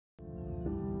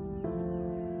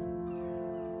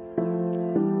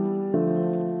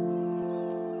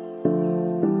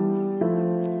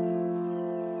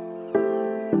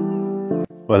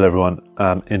Well everyone,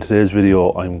 in today's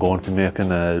video I'm going to be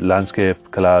making a landscape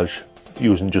collage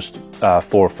using just 4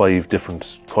 or 5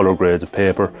 different colour grades of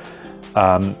paper.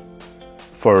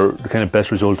 For the kind of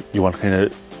best result you want to kind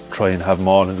of try and have them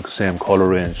all in the same colour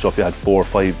range. So if you had 4 or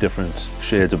 5 different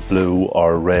shades of blue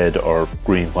or red or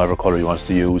green, whatever colour you want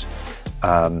to use,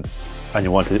 and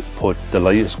you want to put the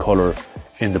lightest colour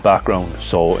in the background,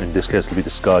 so in this case it'll be the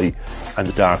sky, and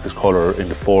the darkest colour in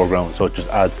the foreground, so it just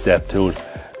adds depth to it.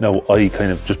 Now I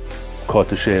kind of just cut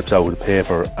the shapes out of the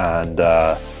paper and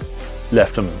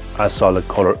left them as solid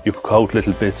colour. You could cut out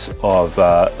little bits of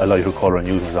a lighter colour and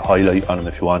use them as a highlight on them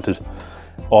if you wanted.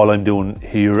 All I'm doing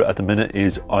here at the minute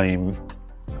is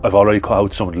I've already cut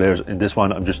out some of the layers. In this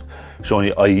one I'm just showing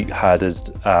you I had it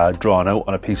drawn out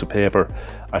on a piece of paper.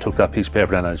 I took that piece of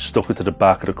paper and I stuck it to the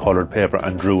back of the coloured paper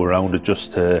and drew around it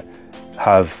just to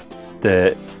have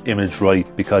the image right,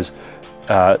 because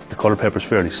the coloured paper is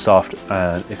fairly soft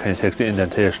and it kind of takes the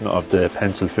indentation of the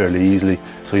pencil fairly easily,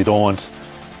 so you don't want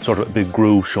sort of a big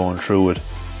groove showing through it,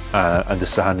 and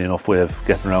this is a handy enough way of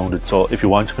getting around it. So if you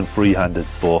want you can freehand it,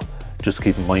 but just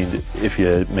keep in mind if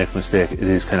you make a mistake it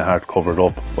is kind of hard to cover it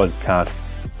up. Well, you can't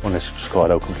unless you just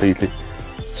cut it out completely.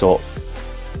 So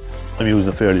I'm using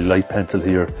a fairly light pencil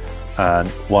here, and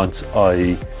once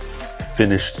I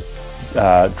finished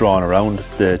drawing around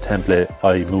the template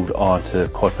I moved on to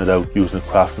cutting it out using a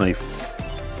craft knife.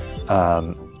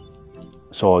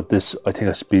 So this, I think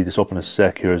I speed this up in a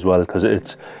sec here as well, because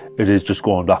it is just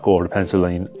going back over the pencil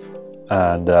line,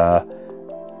 and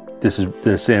this is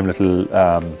the same little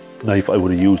knife I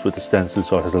would have used with the stencil,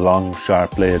 so it has a long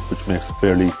sharp blade which makes it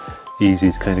fairly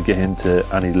easy to kind of get into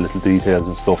any little details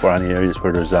and stuff, or any areas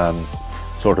where there's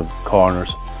sort of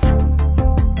corners.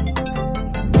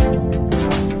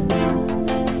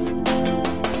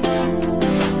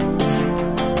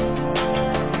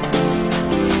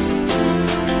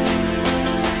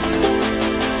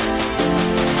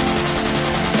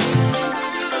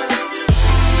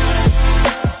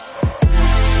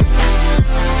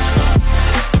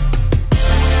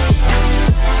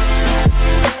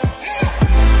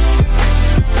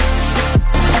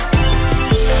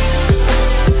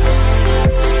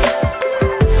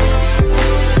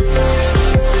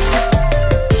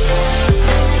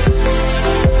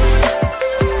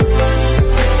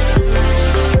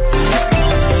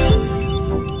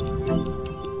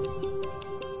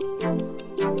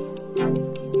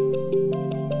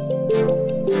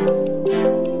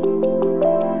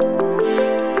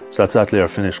 So that's that layer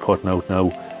finished cutting out now,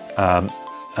 and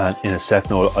in a sec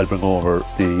now I'll bring over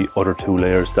the other 2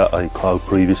 layers that I cut out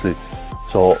previously,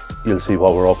 so you'll see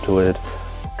what we're up to with it.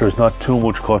 There's not too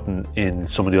much cutting in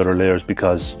some of the other layers,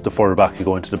 because the further back you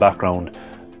go into the background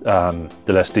the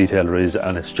less detail there is,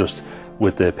 and it's just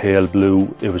with the pale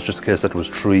blue it was just a case that there was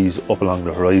trees up along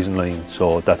the horizon line,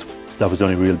 so that was the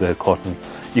only real bit of cutting.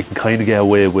 You can kind of get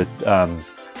away with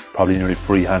probably nearly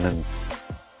freehanding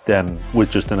them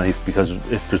with just a knife, because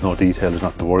if there's no detail there's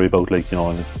nothing to worry about, like, you know,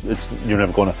 and you're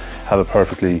never going to have a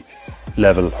perfectly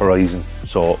level horizon,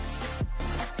 so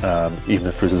even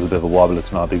if there's a little bit of a wobble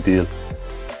it's not a big deal.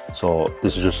 So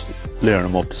this is just layering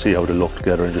them up to see how they look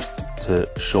together and just to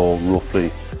show roughly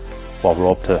what we're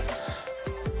up to.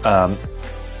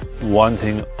 One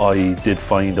thing I did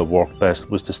find that worked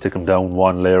best was to stick them down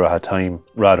one layer at a time,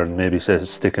 rather than maybe say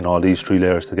sticking all these 3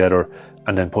 layers together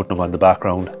and then putting them on the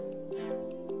background.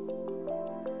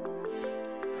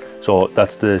 So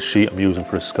that's the sheet I'm using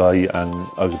for the sky, and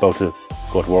I was about to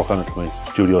go to work on it, my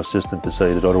studio assistant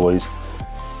decided otherwise.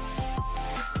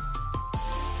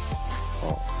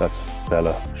 Oh, that's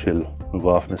Bella, she'll move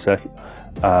off in a sec.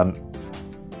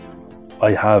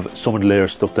 I have some of the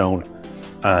layers stuck down,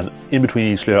 and in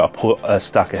between each layer I put a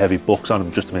stack of heavy books on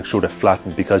them just to make sure they're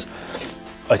flattened, because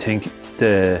I think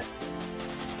the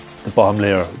bottom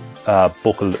layer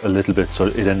buckled a little bit, so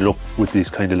it ended up with these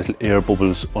kind of little air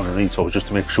bubbles underneath, so just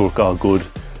to make sure it got a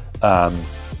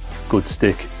good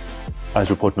stick as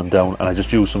we're putting them down. And I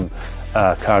just used some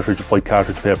white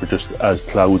cartridge paper just as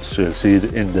clouds, so you'll see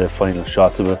it in the final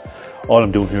shots of it. All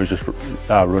I'm doing here is just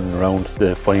running around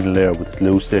the final layer with the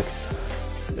glue stick.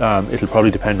 It'll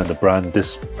probably depend on the brand.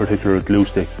 This particular glue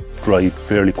stick dried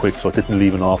fairly quick, so it didn't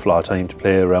leave an awful lot of time to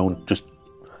play around, just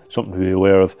something to be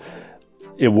aware of.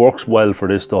 It works well for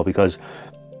this though, because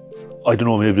I don't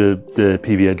know, maybe the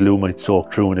PVA glue might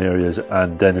soak through in areas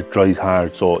and then it dries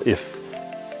hard, so if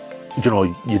you know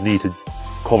you need to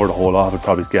cover the whole of it,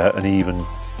 probably get an even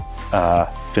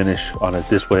finish on it.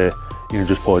 This way you can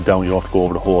just put it down, you don't have to go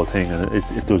over the whole thing, and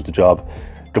it does the job.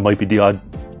 There might be the odd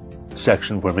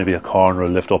section where maybe a corner will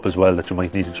lift up as well that you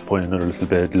might need to just put another little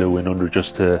bit of glue in under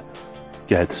just to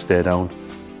get it to stay down.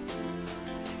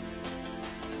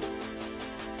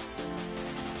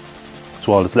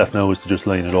 So all that's left now is to just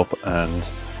line it up and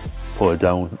put it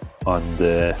down on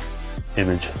the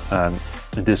image, and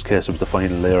in this case it was the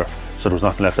final layer, so there was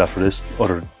nothing left after this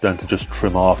other than to just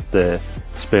trim off the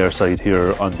spare side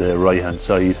here on the right hand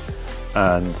side,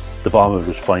 and the bottom of it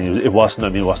was fine. It wasn't, I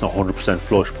mean, it wasn't 100%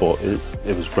 flush, but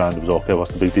it was grand, it was okay, it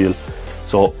wasn't a big deal.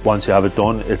 So once you have it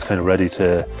done, it's kind of ready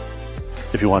to,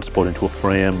 if you want to put it into a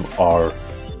frame, or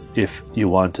if you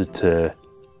wanted to,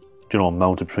 you know,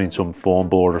 mount it between some foam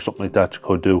board or something like that, you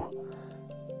could do.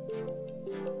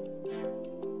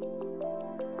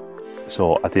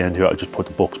 So at the end here, I just put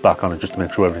the books back on it just to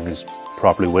make sure everything is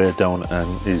properly weighed down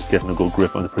and is getting a good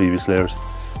grip on the previous layers.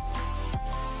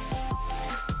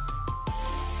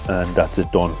 And that's it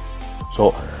done.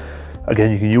 So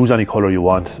again, you can use any colour you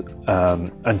want,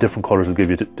 and different colours will give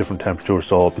you different temperatures.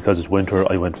 So because it's winter,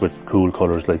 I went with cool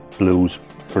colours like blues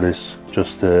for this,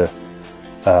 just to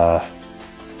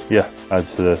yeah, add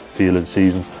to the feel of the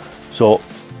season. So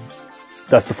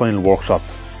that's the final workshop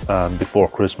before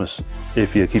Christmas.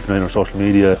 If you keep an eye on our social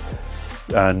media,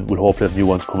 and we'll hopefully have new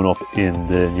ones coming up in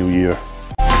the new year.